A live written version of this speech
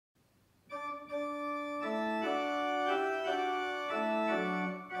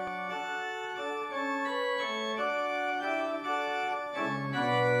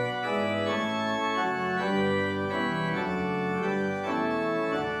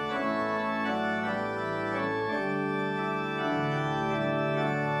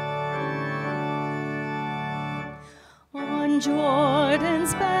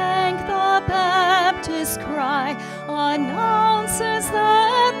Jordan's bank the Baptist cry announces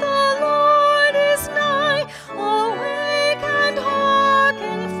that the Lord is nigh. Awake and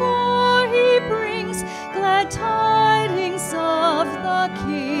hearken, for he brings glad tidings of the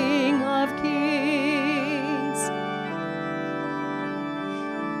King of Kings.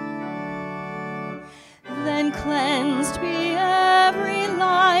 Then cleansed be every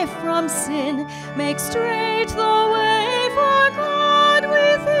life from sin, make straight the way for God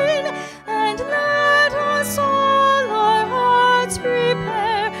within, and let us all our hearts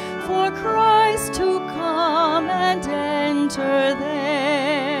prepare for Christ to come and enter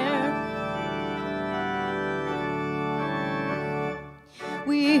there.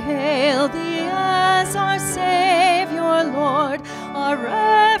 We hail thee as our Savior, Lord, our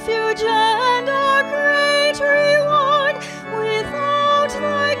refuge and our great reward. Without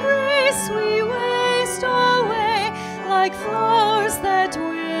thy grace we waste away, like flowers that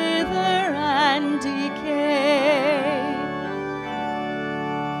wither and decay.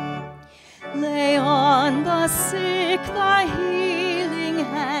 Lay on the sick thy healing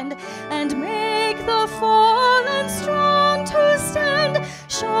hand, and make the fallen strong to stand.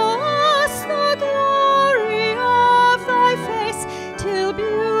 Show us the glory of thy face, till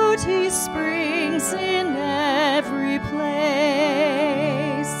beauty springs in every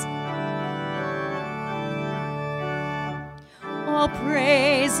place. All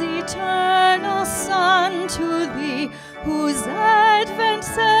praise, eternal Son, to thee, whose advent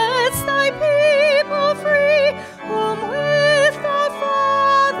sets thy people free, whom with the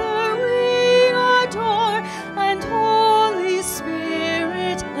Father we adore, and Holy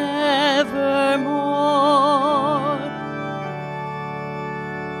Spirit evermore.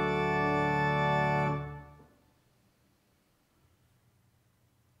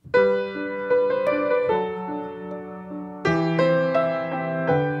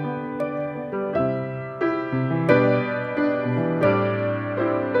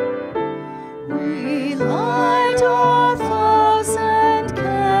 We light 1,000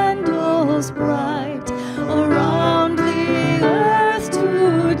 candles bright around the earth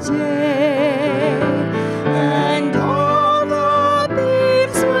today, and all the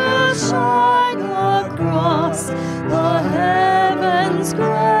beams will shine across the heavens'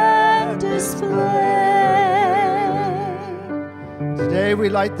 grand display. Today we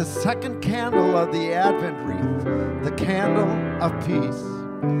light the second candle of the Advent wreath, the candle of peace.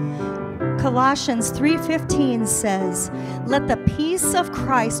 Colossians 3:15 says, "Let the peace of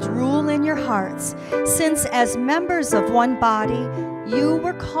Christ rule in your hearts, since as members of one body you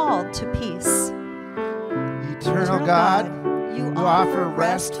were called to peace." Eternal God, you who offer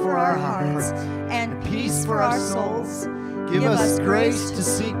rest for our hearts and peace for our souls. give us grace to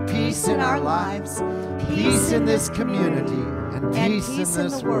seek peace in our lives, peace in this community, and peace in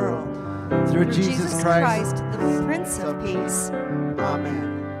this world. Through Jesus Christ, the Prince of Peace. Amen.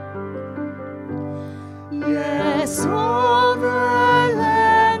 Yes, over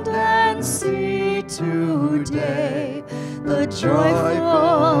land and sea today, the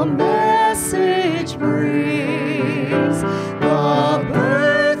joyful message brings, the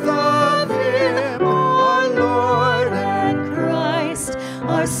birth of Him, our Lord and Christ,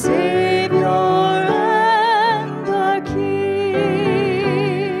 our Savior and our King.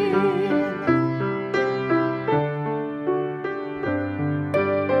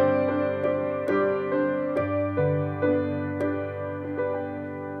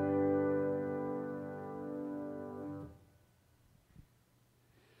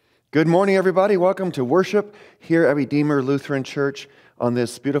 Good morning, everybody. Welcome to worship here at Redeemer Lutheran Church on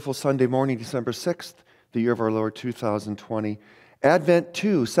this beautiful Sunday morning, December 6th, the year of our Lord 2020. Advent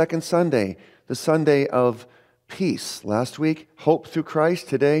 2, second Sunday, the Sunday of peace. Last week, hope through Christ.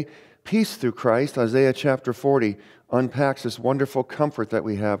 Today, peace through Christ. Isaiah chapter 40 unpacks this wonderful comfort that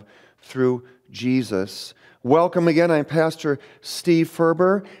we have through Jesus. Welcome again. I'm Pastor Steve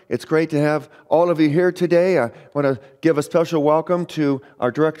Ferber. It's great to have all of you here today. I want to give a special welcome to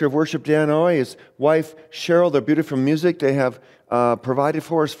our Director of Worship, Dan Oy, his wife, Cheryl. Their beautiful music they have provided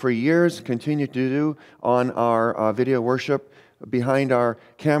for us for years, continue to do on our video worship. Behind our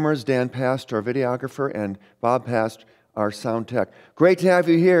cameras, Dan Past, our videographer, and Bob Past, our sound tech. Great to have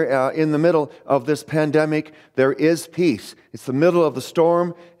you here in the middle of this pandemic. There is peace. It's the middle of the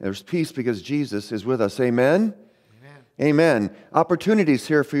storm. There's peace because Jesus is with us. Amen? Amen. Opportunities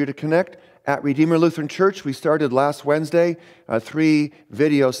here for you to connect at Redeemer Lutheran Church. We started last Wednesday a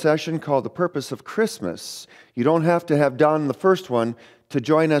 3-video session called The Purpose of Christmas. You don't have to have done the first one to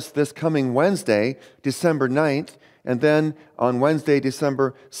join us this coming Wednesday, December 9th, And then on Wednesday,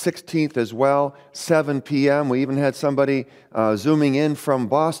 December 16th as well, 7 p.m. We even had somebody zooming in from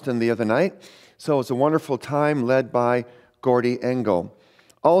Boston the other night. So it's a wonderful time led by Gordy Engel.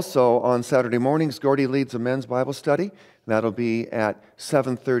 Also on Saturday mornings, Gordy leads a men's Bible study. That'll be at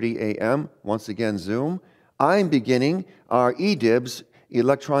 7:30 a.m. Once again, Zoom. I'm beginning our eDibs,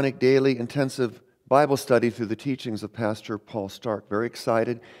 Electronic Daily Intensive Bible Study through the teachings of Pastor Paul Stark. Very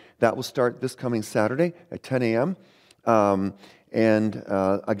excited. That will start this coming Saturday at 10 a.m.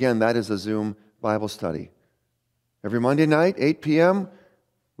 Again, that is a Zoom Bible study. Every Monday night, 8 p.m.,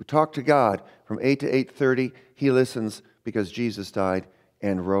 we talk to God. From 8 to 8:30, He listens because Jesus died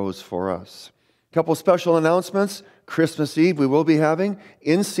and rose for us. A couple special announcements. Christmas Eve, we will be having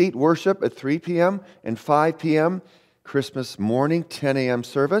in-seat worship at 3 p.m. and 5 p.m. Christmas morning, 10 a.m.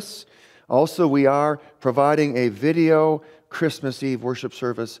 service. Also, we are providing a video Christmas Eve worship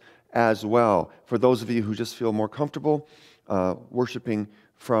service as well for those of you who just feel more comfortable worshiping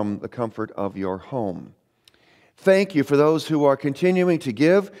from the comfort of your home. Thank you for those who are continuing to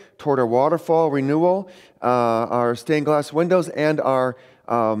give toward our waterfall renewal, our stained glass windows, and our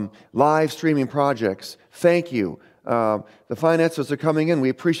live streaming projects. Thank you. The finances are coming in. We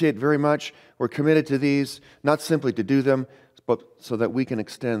appreciate it very much. We're committed to these, not simply to do them, but so that we can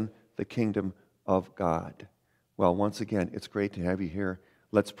extend the kingdom of God. Well, once again, it's great to have you here.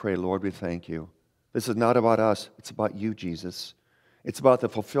 Let's pray. Lord, we thank you. This is not about us. It's about you, Jesus. It's about the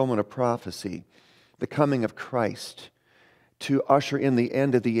fulfillment of prophecy, the coming of Christ to usher in the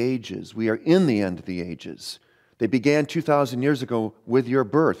end of the ages. We are in the end of the ages. They began 2,000 years ago with your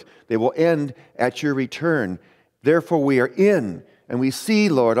birth. They will end at your return. Therefore, we are in, and we see,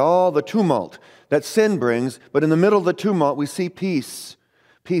 Lord, all the tumult that sin brings, but in the middle of the tumult, we see peace.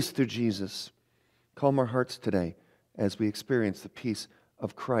 Peace through Jesus. Calm our hearts today as we experience the peace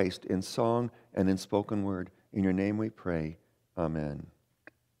of Christ in song and in spoken word. In your name we pray. Amen.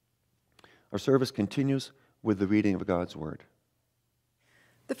 Our service continues with the reading of God's word.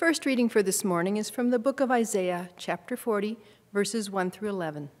 The first reading for this morning is from the book of Isaiah, chapter 40, verses 1 through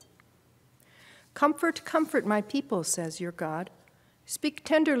 11. Comfort, comfort my people, says your God. Speak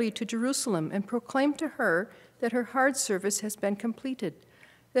tenderly to Jerusalem and proclaim to her that her hard service has been completed,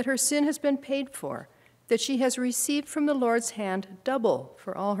 that her sin has been paid for, that she has received from the Lord's hand double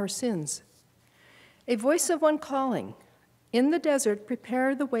for all her sins. A voice of one calling, in the desert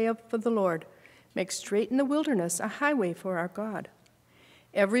prepare the way for the Lord, make straight in the wilderness a highway for our God.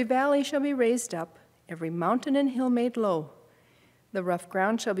 Every valley shall be raised up, every mountain and hill made low. The rough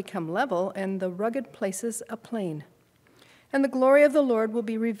ground shall become level, and the rugged places a plain. And the glory of the Lord will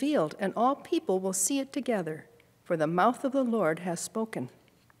be revealed, and all people will see it together, for the mouth of the Lord has spoken.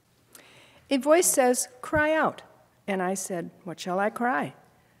 A voice says, cry out. And I said, what shall I cry?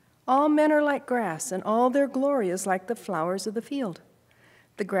 All men are like grass, and all their glory is like the flowers of the field.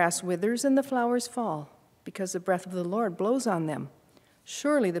 The grass withers and the flowers fall, because the breath of the Lord blows on them.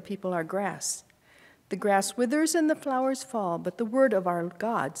 Surely the people are grass. The grass withers and the flowers fall, but the word of our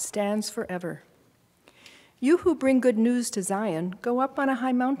God stands forever. You who bring good news to Zion, go up on a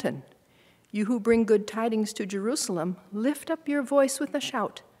high mountain. You who bring good tidings to Jerusalem, lift up your voice with a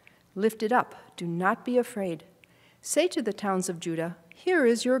shout. Lift it up, do not be afraid. Say to the towns of Judah, here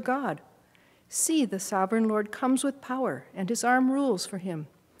is your God. See, the sovereign Lord comes with power, and his arm rules for him.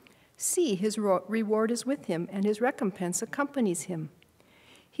 See, his reward is with him, and his recompense accompanies him.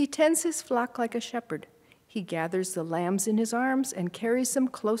 He tends his flock like a shepherd. He gathers the lambs in his arms and carries them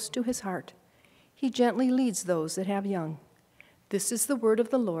close to his heart. He gently leads those that have young. This is the word of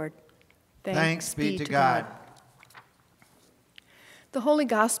the Lord. Thanks be to God. The Holy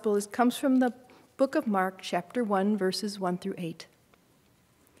Gospel comes from the book of Mark, chapter 1, verses 1 through 8.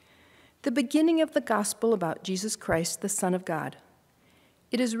 The beginning of the gospel about Jesus Christ, the Son of God.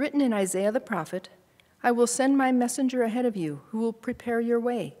 It is written in Isaiah the prophet, I will send my messenger ahead of you, who will prepare your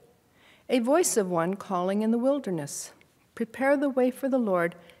way. A voice of one calling in the wilderness, prepare the way for the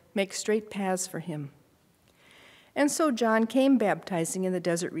Lord, make straight paths for him. And so John came baptizing in the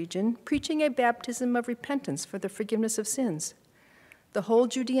desert region, preaching a baptism of repentance for the forgiveness of sins. The whole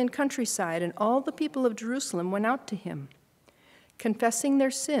Judean countryside and all the people of Jerusalem went out to him. Confessing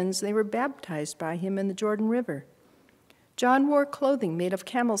their sins, they were baptized by him in the Jordan River. John wore clothing made of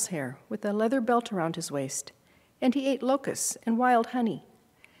camel's hair, with a leather belt around his waist, and he ate locusts and wild honey.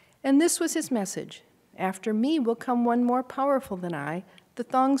 And this was his message, after me will come one more powerful than I, the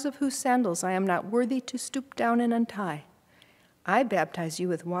thongs of whose sandals I am not worthy to stoop down and untie. I baptize you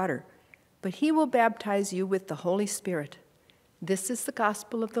with water, but he will baptize you with the Holy Spirit. This is the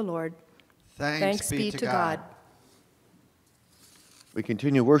gospel of the Lord. Thanks be to God. We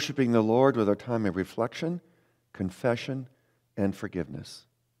continue worshiping the Lord with our time of reflection. confession, and forgiveness.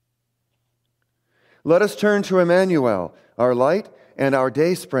 Let us turn to Emmanuel, our light and our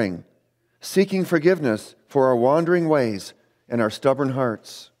dayspring, seeking forgiveness for our wandering ways and our stubborn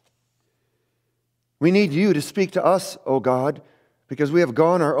hearts. We need you to speak to us, O God, because we have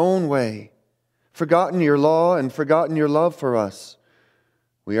gone our own way, forgotten your law and forgotten your love for us.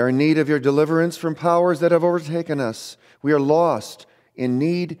 We are in need of your deliverance from powers that have overtaken us. We are lost, in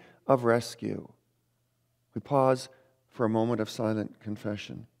need of rescue. We pause for a moment of silent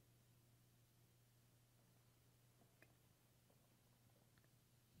confession.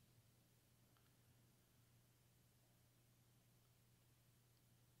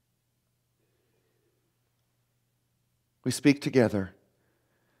 We speak together.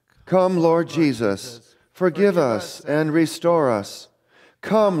 Come, Lord Jesus, forgive us and restore us.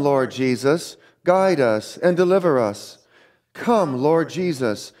 Come, Lord Jesus, guide us and deliver us. Come, Lord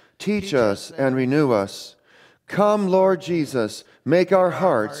Jesus, teach us and renew us. Come, Lord Jesus, make our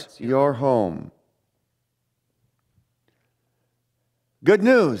hearts your home. Good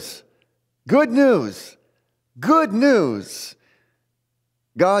news! Good news! Good news!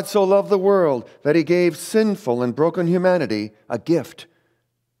 God so loved the world that he gave sinful and broken humanity a gift,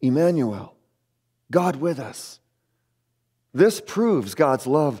 Emmanuel, God with us. This proves God's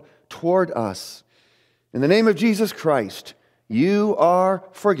love toward us. In the name of Jesus Christ, you are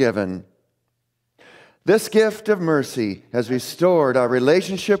forgiven. This gift of mercy has restored our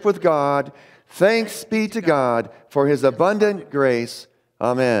relationship with God. Thanks be to God for his abundant grace.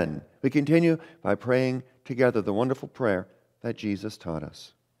 Amen. We continue by praying together the wonderful prayer that Jesus taught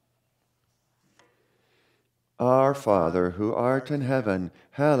us. Our Father, who art in heaven,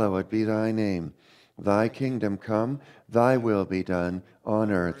 hallowed be thy name. Thy kingdom come, thy will be done,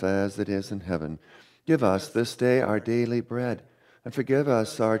 on earth as it is in heaven. Give us this day our daily bread, and forgive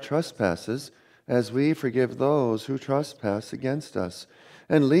us our trespasses, as we forgive those who trespass against us.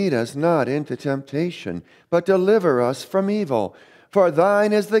 And lead us not into temptation, but deliver us from evil. For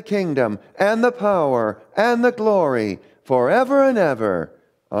thine is the kingdom, and the power, and the glory, forever and ever.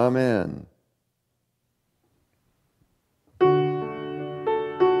 Amen.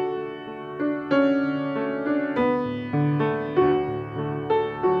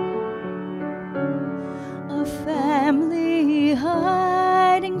 A family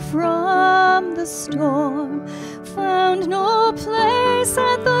hiding from the storm found no place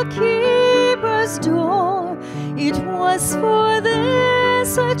at the keeper's door. It was for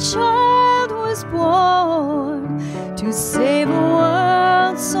this a child was born, to save a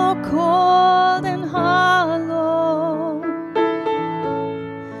world so cold and hollow.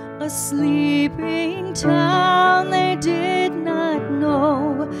 A sleeping town they did not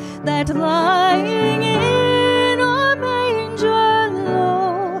know, that lying in a manger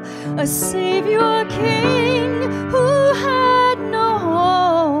low, a Savior King who had no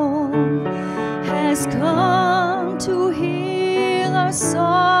home, has come to heal our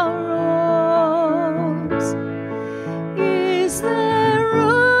sorrows. Is there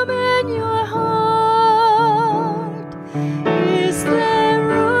room in your heart? Is there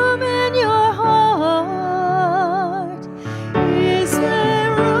room in your heart? Is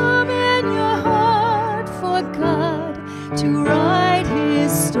there room in your heart for God to write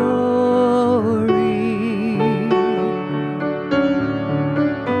his story?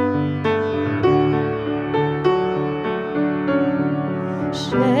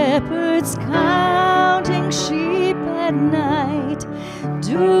 Shepherds counting sheep at night,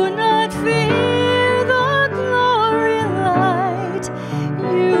 do not fear the glory light.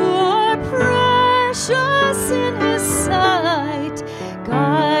 You are precious in his sight.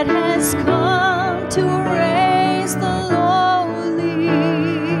 God has come to raise the lowly.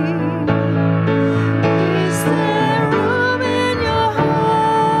 Is there room in your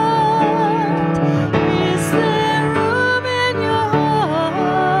heart? Is there room in your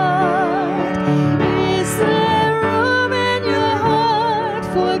heart? Is there room in your heart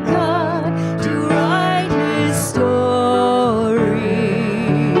for God to write his story?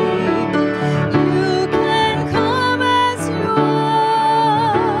 You can come as you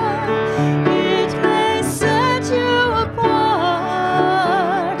are. It may set you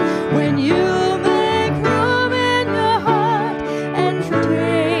apart when you make room in your heart and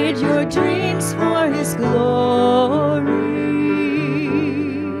trade your dreams for his glory.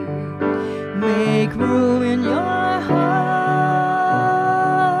 Make room in your heart.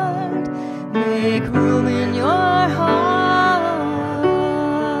 Make room in your heart.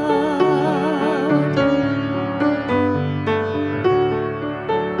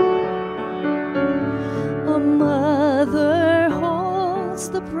 A mother holds holds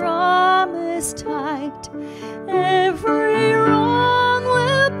the promise tight. Every wrong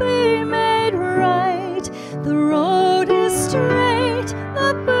will be made right. The road is straight,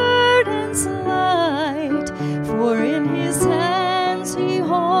 the burden's light. For in his hands he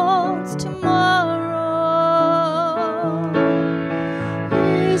holds tomorrow.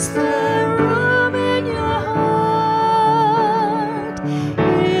 Is there room in your heart?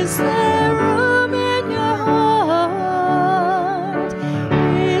 Is there room in your heart?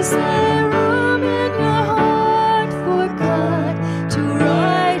 Is there room in your heart for God to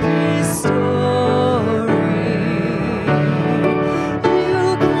write his story?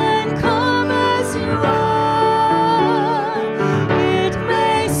 You can come as you are. It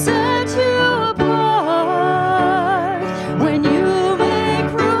may set you apart when you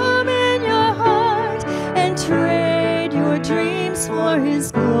make room in your heart and trade your dreams for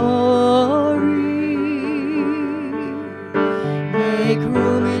his glory. Make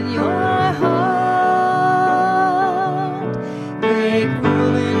room in your heart. Make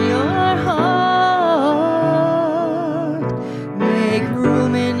room in your heart. Make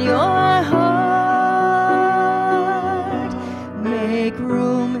room in your heart. Make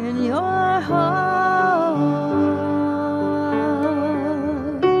room in your heart.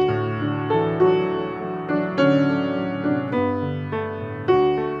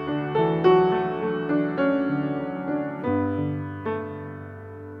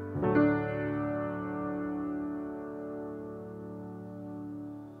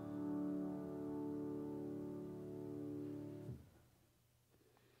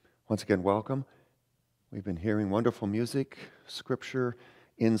 Once again, welcome. We've been hearing wonderful music, scripture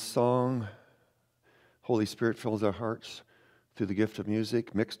in song. Holy Spirit fills our hearts through the gift of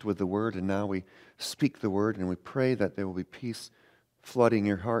music mixed with the word, and now we speak the word and we pray that there will be peace flooding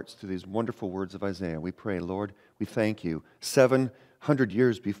your hearts through these wonderful words of Isaiah. We pray, Lord, we thank you. 700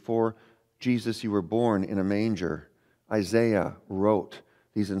 years before Jesus, you were born in a manger. Isaiah wrote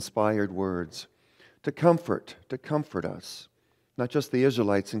these inspired words to comfort us. Not just the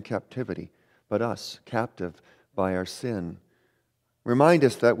Israelites in captivity, but us, captive by our sin. Remind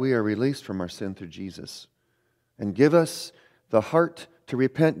us that we are released from our sin through Jesus. And give us the heart to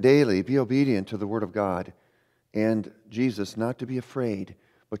repent daily, be obedient to the Word of God. And Jesus, not to be afraid,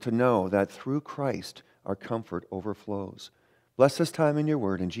 but to know that through Christ our comfort overflows. Bless this time in your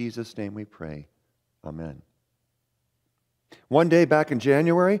Word. In Jesus' name we pray. Amen. One day back in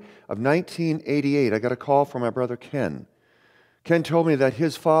January of 1988, I got a call from my brother Ken. Ken told me that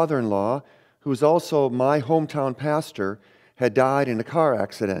his father-in-law, who was also my hometown pastor, had died in a car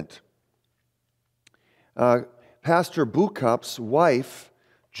accident. Pastor Bukup's wife,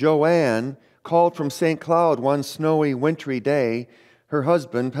 Joanne, called from St. Cloud one snowy, wintry day. Her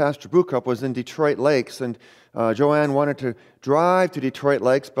husband, Pastor Bukup, was in Detroit Lakes, and Joanne wanted to drive to Detroit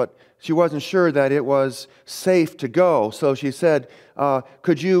Lakes, but she wasn't sure that it was safe to go. So she said,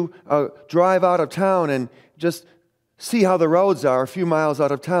 could you drive out of town and just see how the roads are a few miles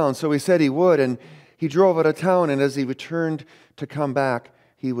out of town? So he said he would, and he drove out of town, and as he returned to come back,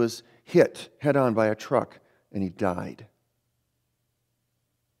 he was hit head-on by a truck, and he died.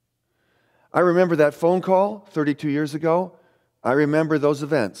 I remember that phone call 32 years ago. I remember those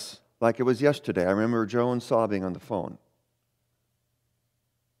events like it was yesterday. I remember Joan sobbing on the phone.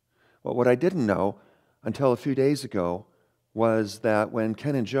 But what I didn't know until a few days ago was that when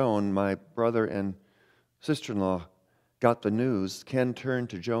Ken and Joan, my brother and sister-in-law, got the news, Ken turned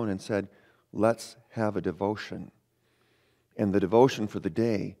to Joan and said, let's have a devotion. And the devotion for the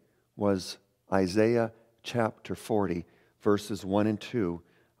day was Isaiah chapter 40, verses 1 and 2,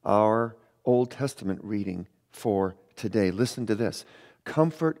 our Old Testament reading for today. Listen to this.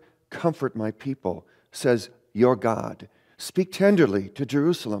 Comfort, comfort my people, says your God. Speak tenderly to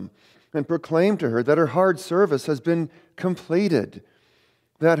Jerusalem and proclaim to her that her hard service has been completed,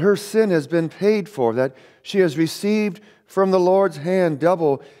 that her sin has been paid for, that she has received from the Lord's hand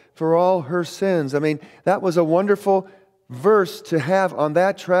double for all her sins. I mean, that was a wonderful verse to have on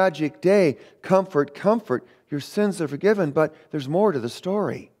that tragic day. Comfort, comfort, your sins are forgiven. But there's more to the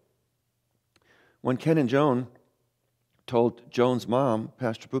story. When Ken and Joan told Joan's mom,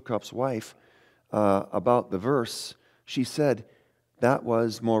 Pastor Bukup's wife, about the verse, she said, that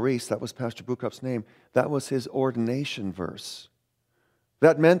was Maurice, that was Pastor Bukup's name, that was his ordination verse.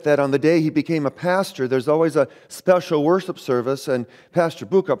 That meant that on the day he became a pastor, there's always a special worship service, and Pastor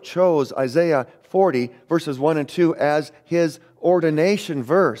Bukup chose Isaiah 40, verses 1 and 2, as his ordination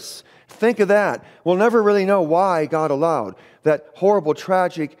verse. Think of that. We'll never really know why God allowed that horrible,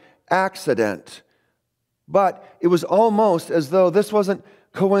 tragic accident. But it was almost as though this wasn't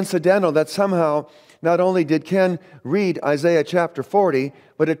coincidental, that somehow not only did Ken read Isaiah chapter 40,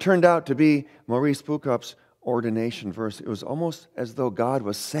 but it turned out to be Maurice Bukup's ordination verse. It was almost as though God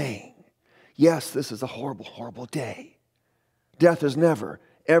was saying, yes, this is a horrible, horrible day. Death is never,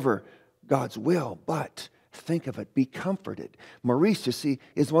 ever God's will, but think of it, be comforted. Maurice, you see,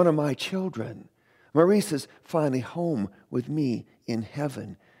 is one of my children. Maurice is finally home with me in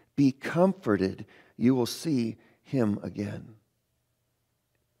heaven. Be comforted, you will see him again.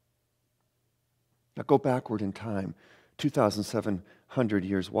 Now go backward in time, 2,700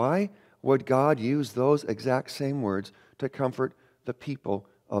 years. Why would God use those exact same words to comfort the people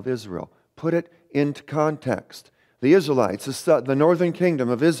of Israel? Put it into context. The Israelites, the northern kingdom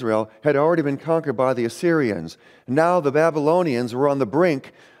of Israel, had already been conquered by the Assyrians. Now the Babylonians were on the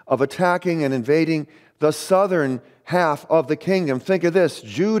brink of attacking and invading the southern half of the kingdom. Think of this,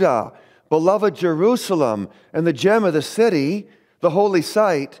 Judah, beloved Jerusalem, and the gem of the city, the holy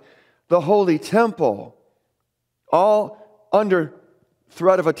site, the holy temple, all under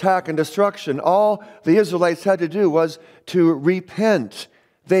threat of attack and destruction. All the Israelites had to do was to repent.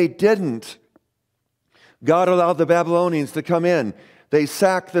 They didn't. God allowed the Babylonians to come in. They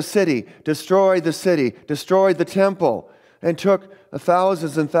sacked the city, destroyed the temple, and took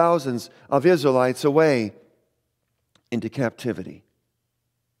thousands and thousands of Israelites away into captivity.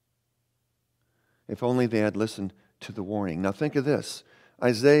 If only they had listened to the warning. Now think of this.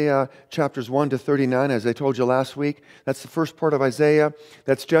 Isaiah chapters 1 to 39, as I told you last week, that's the first part of Isaiah.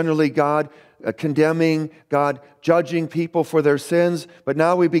 That's generally God condemning, God judging people for their sins. But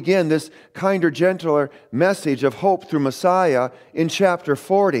now we begin this kinder, gentler message of hope through Messiah in chapter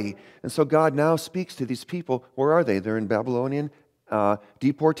 40. And so God now speaks to these people. Where are they? They're in Babylonian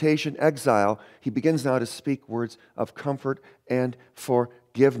deportation, exile. He begins now to speak words of comfort and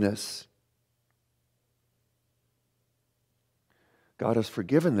forgiveness. God has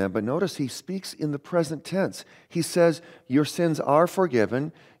forgiven them, but notice he speaks in the present tense. He says, your sins are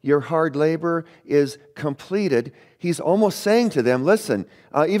forgiven, your hard labor is completed. He's almost saying to them, listen,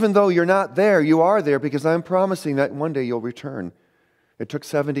 even though you're not there, you are there because I'm promising that one day you'll return. It took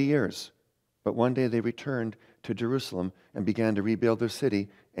 70 years, but one day they returned to Jerusalem and began to rebuild their city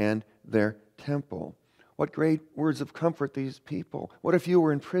and their temple. What great words of comfort these people. What if you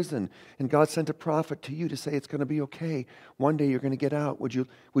were in prison and God sent a prophet to you to say it's going to be okay? One day you're going to get out. Would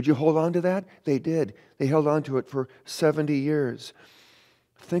you hold on to that? They did. They held on to it for 70 years.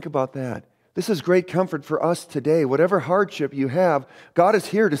 Think about that. This is great comfort for us today. Whatever hardship you have, God is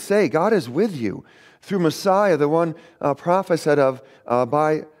here to say, God is with you. Through Messiah, the one prophesied of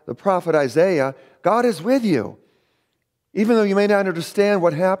by the prophet Isaiah, God is with you. Even though you may not understand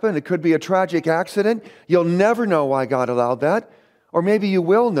what happened, it could be a tragic accident, you'll never know why God allowed that. Or maybe you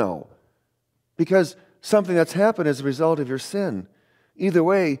will know, because something that's happened as a result of your sin. Either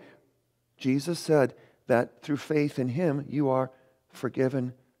way, Jesus said that through faith in Him, you are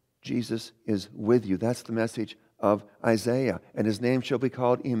forgiven. Jesus is with you. That's the message of Isaiah. And His name shall be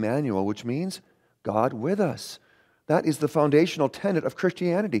called Emmanuel, which means God with us. That is the foundational tenet of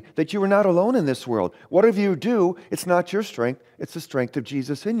Christianity, that you are not alone in this world. Whatever you do, it's not your strength, it's the strength of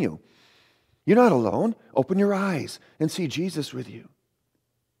Jesus in you. You're not alone. Open your eyes and see Jesus with you.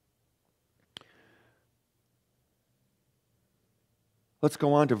 Let's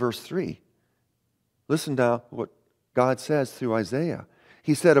go on to verse 3. Listen to what God says through Isaiah.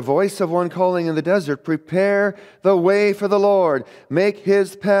 He said, a voice of one calling in the desert, prepare the way for the Lord, make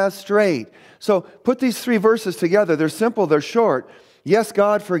His path straight. So put these three verses together. They're simple, they're short. Yes,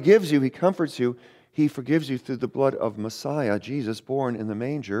 God forgives you, He comforts you. He forgives you through the blood of Messiah, Jesus, born in the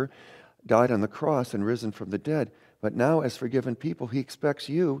manger, died on the cross and risen from the dead. But now as forgiven people, He expects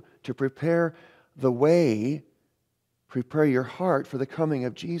you to prepare the way, prepare your heart for the coming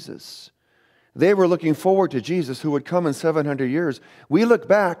of Jesus. They were looking forward to Jesus who would come in 700 years. We look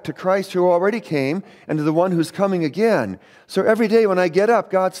back to Christ who already came and to the one who's coming again. So every day when I get up,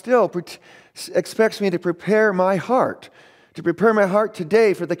 God still expects me to prepare my heart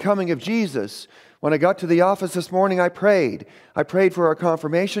today for the coming of Jesus. When I got to the office this morning, I prayed. I prayed for our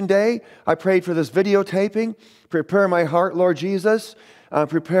confirmation day. I prayed for this videotaping. Prepare my heart, Lord Jesus.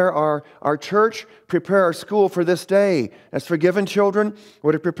 Prepare our church, prepare our school for this day. As forgiven children,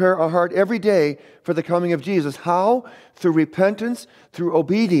 we're to prepare our heart every day for the coming of Jesus. How? Through repentance, through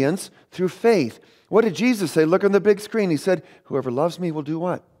obedience, through faith. What did Jesus say? Look on the big screen. He said, whoever loves me will do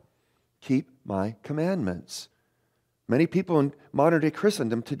what? Keep my commandments. Many people in modern-day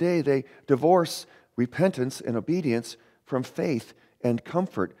Christendom today, they divorce repentance and obedience from faith and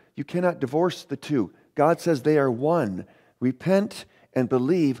comfort. You cannot divorce the two. God says they are one. Repent and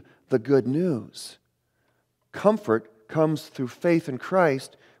believe the good news. Comfort comes through faith in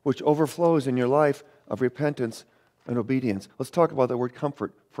Christ, which overflows in your life of repentance and obedience. Let's talk about the word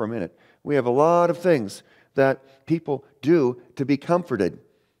comfort for a minute. We have a lot of things that people do to be comforted.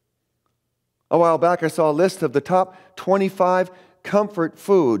 A while back I saw a list of the top 25 comfort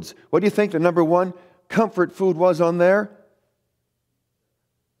foods. What do you think the number one comfort food was on there?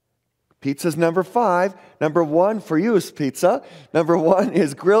 Pizza's number 5. Number 1 for you is pizza. Number 1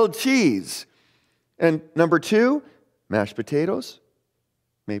 is grilled cheese. And number 2, mashed potatoes,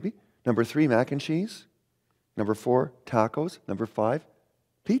 maybe. Number 3, mac and cheese. Number 4, tacos. Number 5,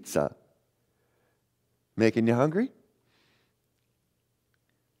 pizza. Making you hungry?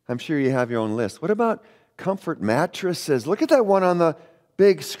 I'm sure you have your own list. What about comfort mattresses? Look at that one on the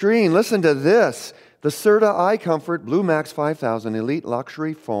big screen. Listen to this. The Serta iComfort Blue Max 5000 Elite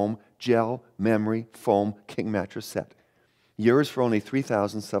Luxury Foam Gel Memory Foam King Mattress Set. Yours for only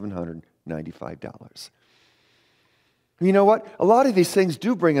 $3,795. You know what? A lot of these things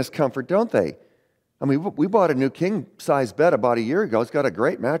do bring us comfort, don't they? I mean, we bought a new king-size bed about a year ago. It's got a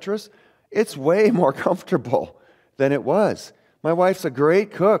great mattress. It's way more comfortable than it was. My wife's a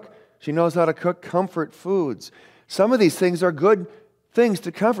great cook. She knows how to cook comfort foods. Some of these things are good things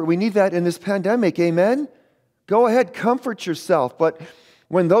to comfort. We need that in this pandemic, amen? Go ahead, comfort yourself. But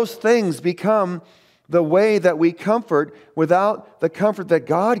when those things become the way that we comfort without the comfort that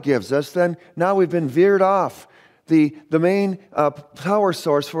God gives us, then now we've been veered off the main power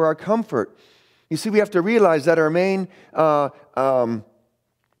source for our comfort. You see, we have to realize that our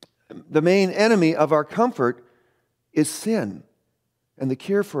the main enemy of our comfort is sin. And the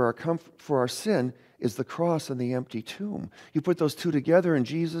cure for our sin is the cross and the empty tomb. You put those two together, and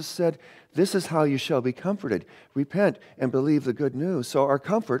Jesus said, this is how you shall be comforted. Repent and believe the good news. So our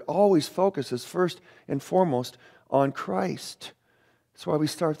comfort always focuses first and foremost on Christ. That's why we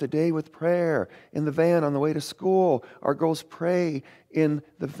start the day with prayer. In the van on the way to school, our girls pray in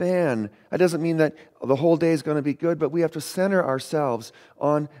the van. That doesn't mean that the whole day is going to be good, but we have to center ourselves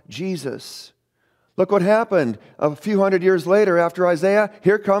on Jesus. Look what happened a few hundred years later after Isaiah.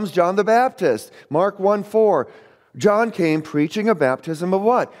 Here comes John the Baptist. Mark 1:4. John came preaching a baptism of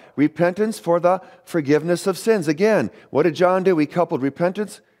what? Repentance for the forgiveness of sins. Again, what did John do? He coupled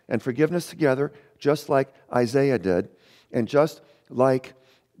repentance and forgiveness together, just like Isaiah did, and just like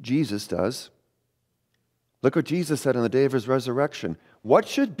Jesus does. Look what Jesus said on the day of his resurrection. What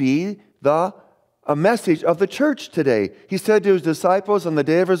should be a message of the church today? He said to his disciples on the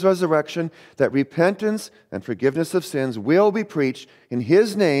day of his resurrection that repentance and forgiveness of sins will be preached in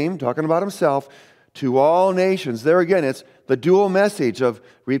his name, talking about himself, to all nations. There again, it's the dual message of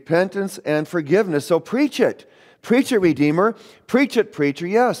repentance and forgiveness. So preach it. Preach it, Redeemer. Preach it, preacher.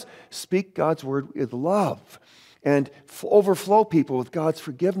 Yes, speak God's word with love and overflow people with God's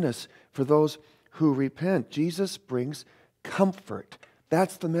forgiveness for those who repent. Jesus brings comfort.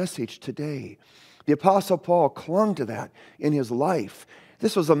 That's the message today. The Apostle Paul clung to that in his life.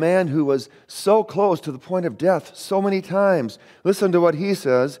 This was a man who was so close to the point of death so many times. Listen to what he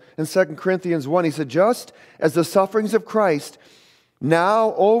says in 2 Corinthians 1. He said, just as the sufferings of Christ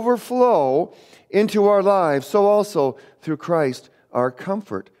now overflow into our lives, so also through Christ our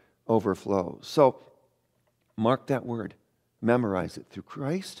comfort overflows. So mark that word. Memorize it. Through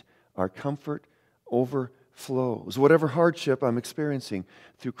Christ our comfort overflows. Whatever hardship I'm experiencing,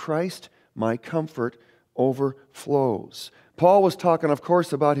 through Christ my comfort overflows. Paul was talking, of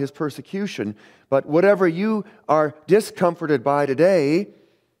course, about his persecution, but whatever you are discomforted by today,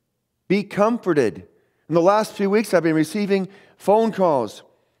 be comforted. In the last few weeks, I've been receiving phone calls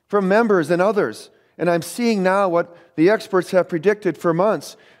from members and others, and I'm seeing now what the experts have predicted for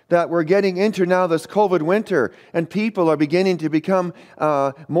months, that we're getting into now this COVID winter, and people are beginning to become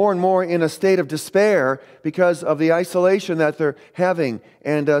more and more in a state of despair because of the isolation that they're having,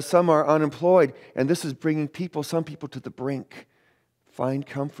 and some are unemployed, and this is bringing some people to the brink. Find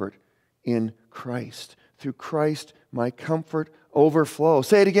comfort in Christ. Through Christ, my comfort overflows.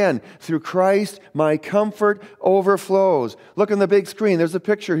 Say it again. Through Christ, my comfort overflows. Look on the big screen. There's a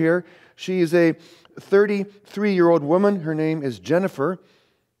picture here. She is a 33-year-old woman. Her name is Jennifer.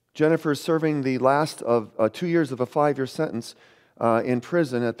 Jennifer is serving the last of 2 years of a 5-year sentence in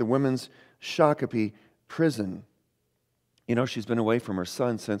prison at the Women's Shakopee prison. You know, she's been away from her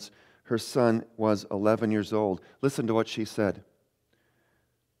son since her son was 11 years old. Listen to what she said.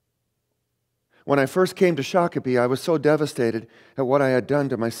 When I first came to Shakopee, I was so devastated at what I had done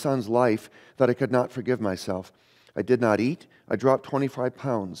to my son's life that I could not forgive myself. I did not eat. I dropped 25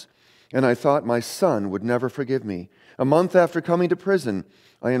 pounds. And I thought my son would never forgive me. A month after coming to prison,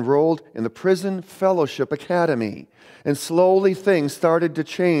 I enrolled in the Prison Fellowship Academy. And slowly things started to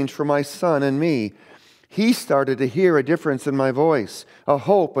change for my son and me. He started to hear a difference in my voice, a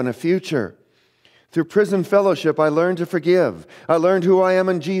hope and a future. Through prison fellowship, I learned to forgive. I learned who I am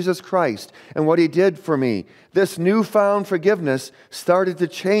in Jesus Christ and what He did for me. This newfound forgiveness started to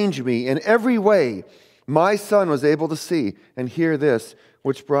change me in every way. My son was able to see and hear this,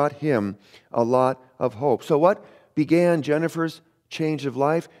 which brought him a lot of hope. So what began Jennifer's change of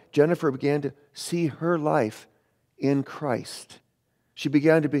life? Jennifer began to see her life in Christ. She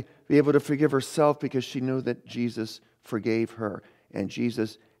began to be able to forgive herself because she knew that Jesus forgave her. And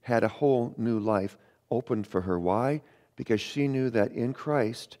Jesus had a whole new life opened for her. Why? Because she knew that in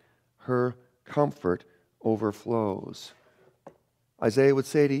Christ, her comfort overflows. Isaiah would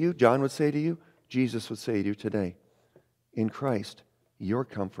say to you, John would say to you, Jesus would say to you today, in Christ, your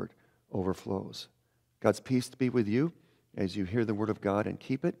comfort overflows. God's peace to be with you as you hear the word of God and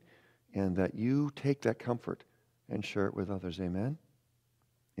keep it, and that you take that comfort and share it with others. Amen?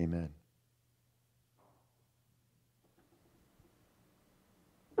 Amen.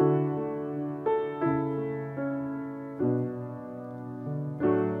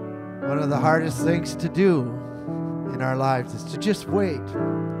 One of the hardest things to do in our lives is to just wait.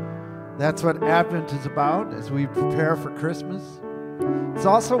 That's what Advent is about as we prepare for Christmas. It's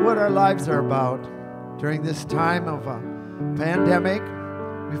also what our lives are about. During this time of a pandemic,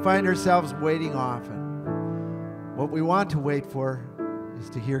 we find ourselves waiting often. What we want to wait for is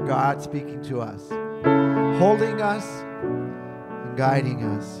to hear God speaking to us, holding us and guiding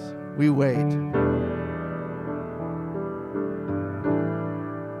us. We wait.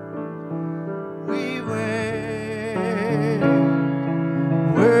 We wait.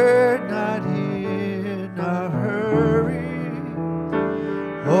 We're not in a hurry.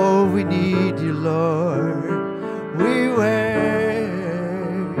 Oh, we need you, Lord. We wait.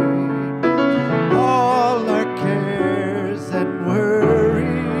 All our cares and worries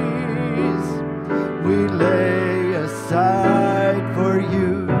we lay aside for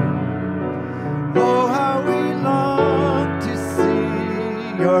you. Oh, how we long to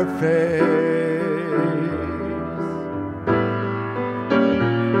see your face.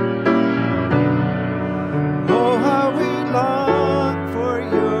 Oh, how we long for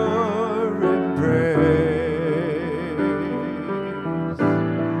your embrace.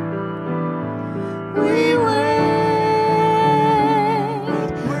 We wait,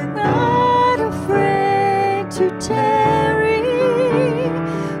 we're not afraid to tarry.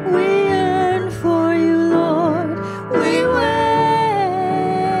 We yearn for you, Lord. We wait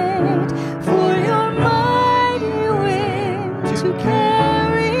for your mighty wind to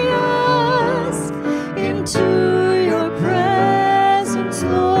carry us into your presence,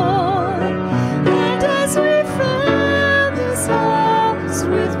 Lord. And as we fill this house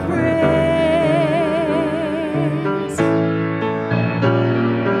with praise,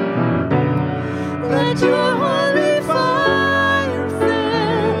 let your holy fire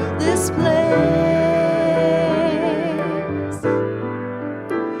fill this place.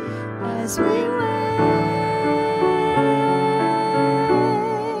 As we wait,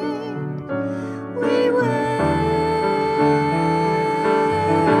 we wait,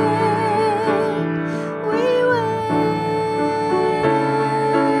 we wait,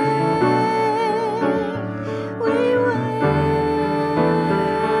 we wait.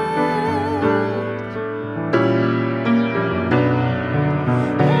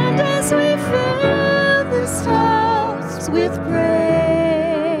 And as we fill this house with praise,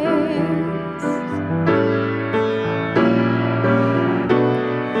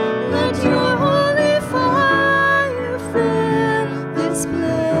 let your holy fire fill this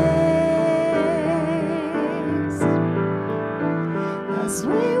place. As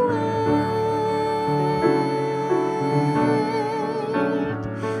we wait,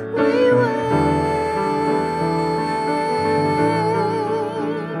 we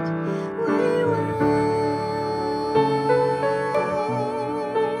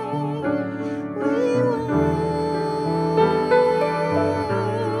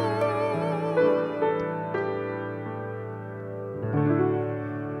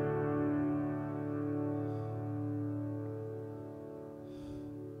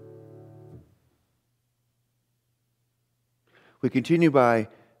We continue by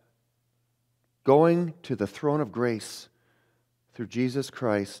going to the throne of grace through Jesus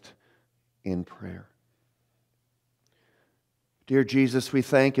Christ in prayer. Dear Jesus, we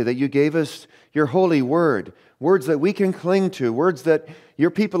thank you that you gave us your holy word, words that we can cling to, words that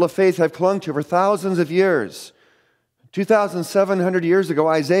your people of faith have clung to for thousands of years. 2,700 years ago,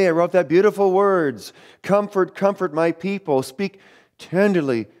 Isaiah wrote that beautiful words, "Comfort, comfort my people, speak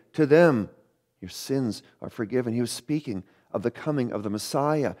tenderly to them. Your sins are forgiven." He was speaking of the coming of the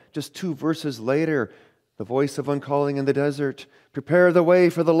Messiah. Just 2 verses later, The voice of one calling in the desert, prepare the way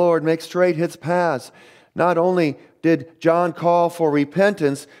for the Lord, make straight his paths. Not only did John call for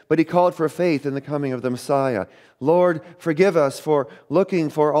repentance, but he called for faith in the coming of the Messiah. Lord, forgive us for looking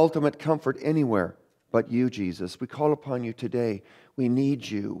for ultimate comfort anywhere but you, Jesus. We call upon you today. We need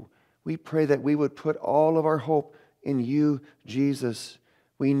you. We pray that we would put all of our hope in you, Jesus.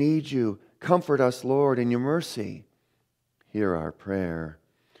 We need you. Comfort us, Lord, in your mercy. Hear our prayer.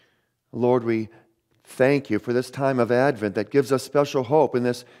 Lord, we thank you for this time of Advent that gives us special hope in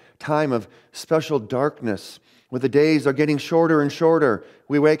this time of special darkness, where the days are getting shorter and shorter.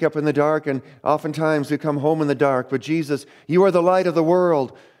 We wake up in the dark, and oftentimes we come home in the dark. But Jesus, you are the light of the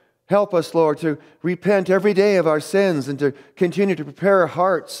world. Help us, Lord, to repent every day of our sins and to continue to prepare our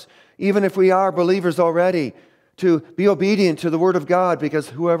hearts, even if we are believers already, to be obedient to the Word of God, because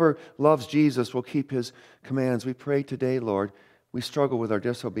whoever loves Jesus will keep His commands. We pray today, Lord, we struggle with our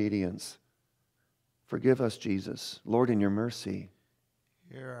disobedience. Forgive us, Jesus, Lord, in your mercy.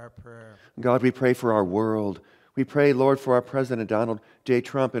 Hear our prayer. God, we pray for our world. We pray, Lord, for our President Donald J.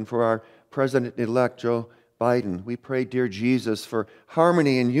 Trump and for our President-elect Joe Biden. We pray, dear Jesus, for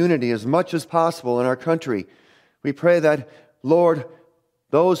harmony and unity as much as possible in our country. We pray that, Lord,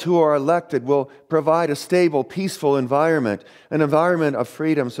 those who are elected will provide a stable, peaceful environment, an environment of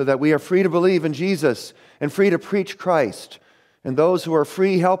freedom, so that we are free to believe in Jesus and free to preach Christ. And those who are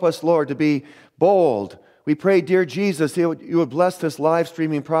free, help us, Lord, to be bold. We pray, dear Jesus, you would bless this live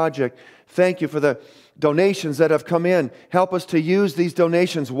streaming project. Thank you for the donations that have come in. Help us to use these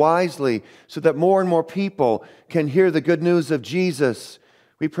donations wisely so that more and more people can hear the good news of Jesus.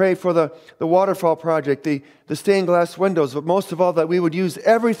 We pray for the waterfall project, the stained glass windows, but most of all that we would use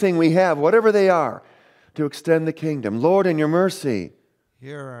everything we have, whatever they are, to extend the kingdom. Lord, in your mercy,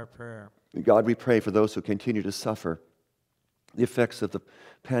 Hear our prayer. God, we pray for those who continue to suffer the effects of the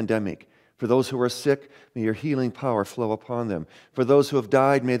pandemic. For those who are sick, may your healing power flow upon them. For those who have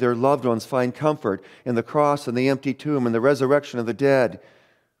died, may their loved ones find comfort in the cross and the empty tomb and the resurrection of the dead.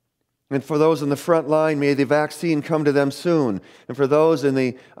 And for those in the front line, may the vaccine come to them soon. And for those in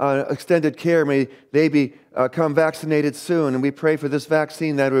the extended care, may they become vaccinated soon. And we pray for this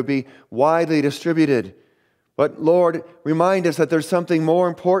vaccine that it would be widely distributed. But Lord, remind us that there's something more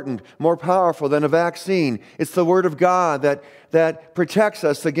important, more powerful than a vaccine. It's the Word of God that protects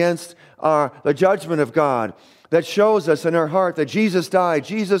us against the judgment of God, that shows us in our heart that Jesus died,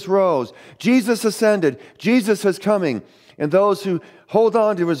 Jesus rose, Jesus ascended, Jesus is coming. And those who hold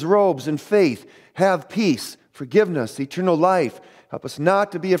on to His robes in faith have peace, forgiveness, eternal life. Help us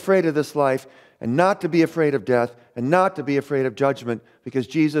not to be afraid of this life, and not to be afraid of death, and not to be afraid of judgment, because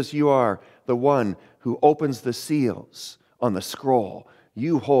Jesus, you are the one who opens the seals on the scroll.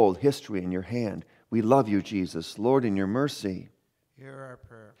 You hold history in your hand. We love you, Jesus. Lord, in your mercy, Hear our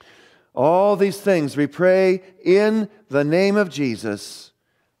prayer. all these things we pray in the name of Jesus,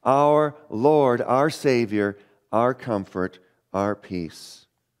 our Lord, our Savior, our comfort, our peace.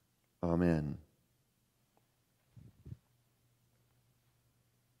 Amen.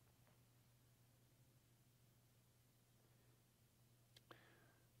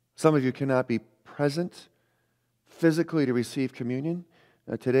 Some of you cannot be present physically to receive communion.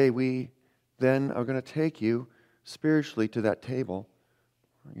 Today we then are going to take you spiritually to that table.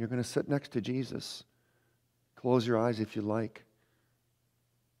 You're going to sit next to Jesus. Close your eyes if you like.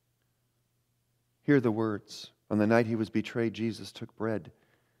 Hear the words. On the night He was betrayed, Jesus took bread.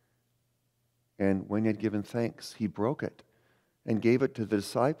 And when He had given thanks, He broke it and gave it to the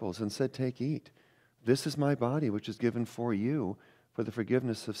disciples and said, "Take, eat. This is my body, which is given for you for the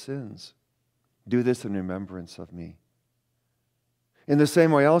forgiveness of sins. Do this in remembrance of me." In the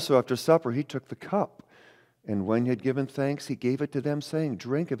same way also, after supper, He took the cup. And when He had given thanks, He gave it to them, saying,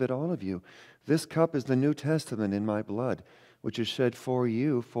 "Drink of it, all of you. This cup is the New Testament in my blood, which is shed for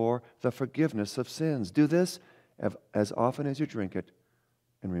you for the forgiveness of sins. Do this as often as you drink it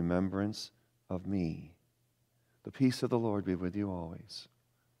in remembrance of me." The peace of the Lord be with you always.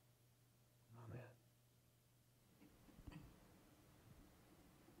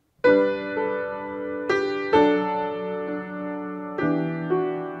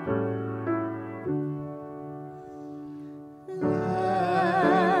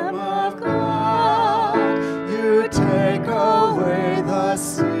 Lamb of God, you take away the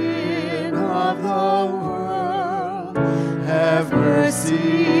sin of the world. Have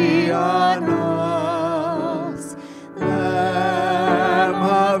mercy on us. Lamb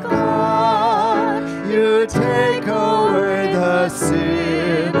of God, you take away the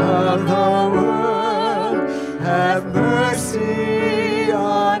sin of the world. Have mercy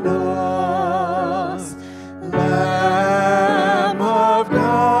on us. Lamb of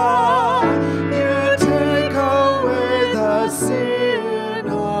God, you take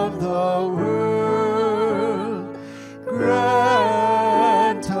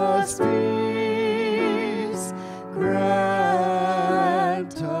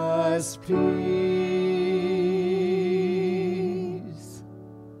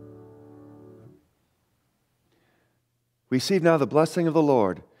Receive now the blessing of the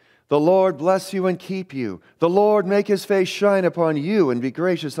Lord. The Lord bless you and keep you. The Lord make his face shine upon you and be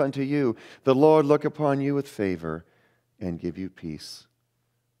gracious unto you. The Lord look upon you with favor and give you peace.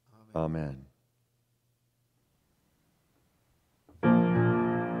 Amen.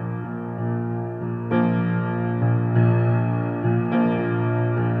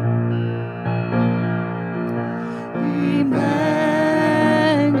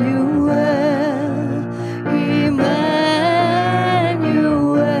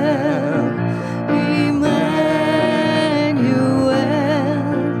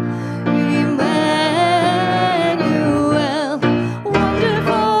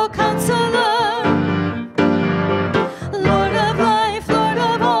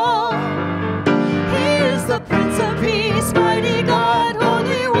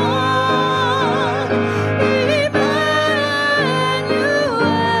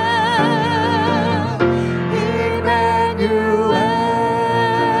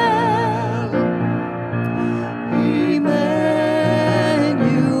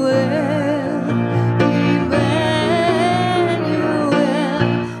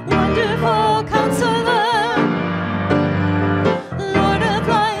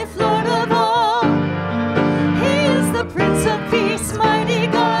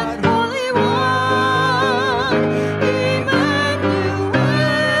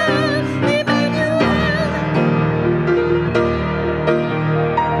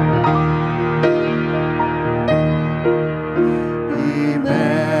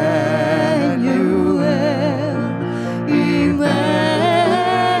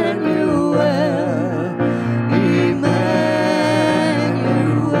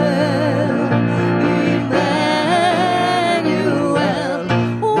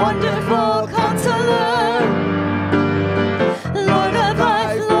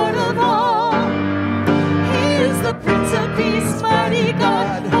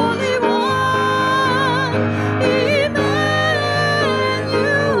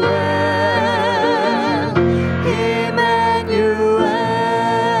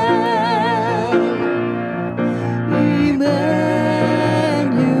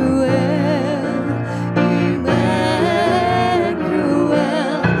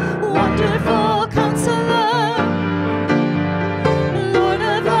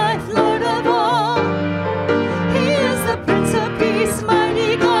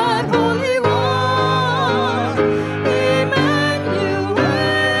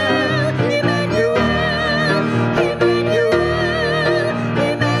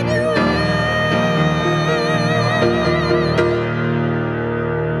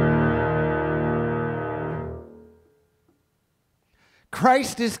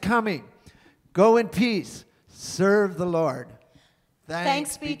 Christ is coming. Go in peace. Serve the Lord.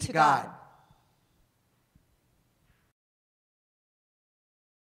 Thanks be to God.